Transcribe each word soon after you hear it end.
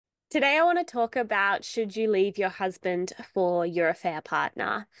Today, I want to talk about should you leave your husband for your affair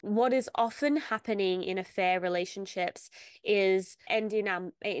partner? What is often happening in affair relationships is, and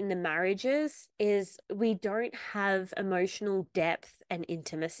in the marriages, is we don't have emotional depth and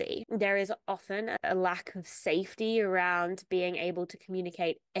intimacy. There is often a lack of safety around being able to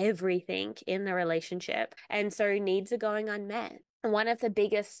communicate everything in the relationship, and so needs are going unmet. One of the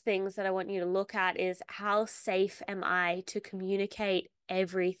biggest things that I want you to look at is how safe am I to communicate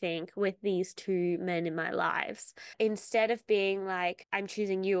everything with these two men in my lives. Instead of being like, I'm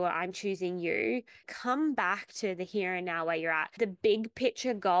choosing you or I'm choosing you, come back to the here and now where you're at. The big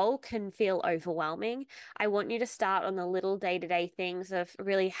picture goal can feel overwhelming. I want you to start on the little day-to-day things of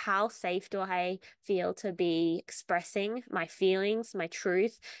really how safe do I feel to be expressing my feelings, my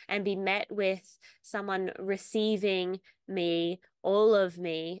truth, and be met with someone receiving me, all of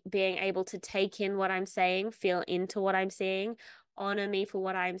me, being able to take in what I'm saying, feel into what I'm saying, honor me for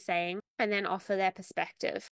what I'm saying, and then offer their perspective.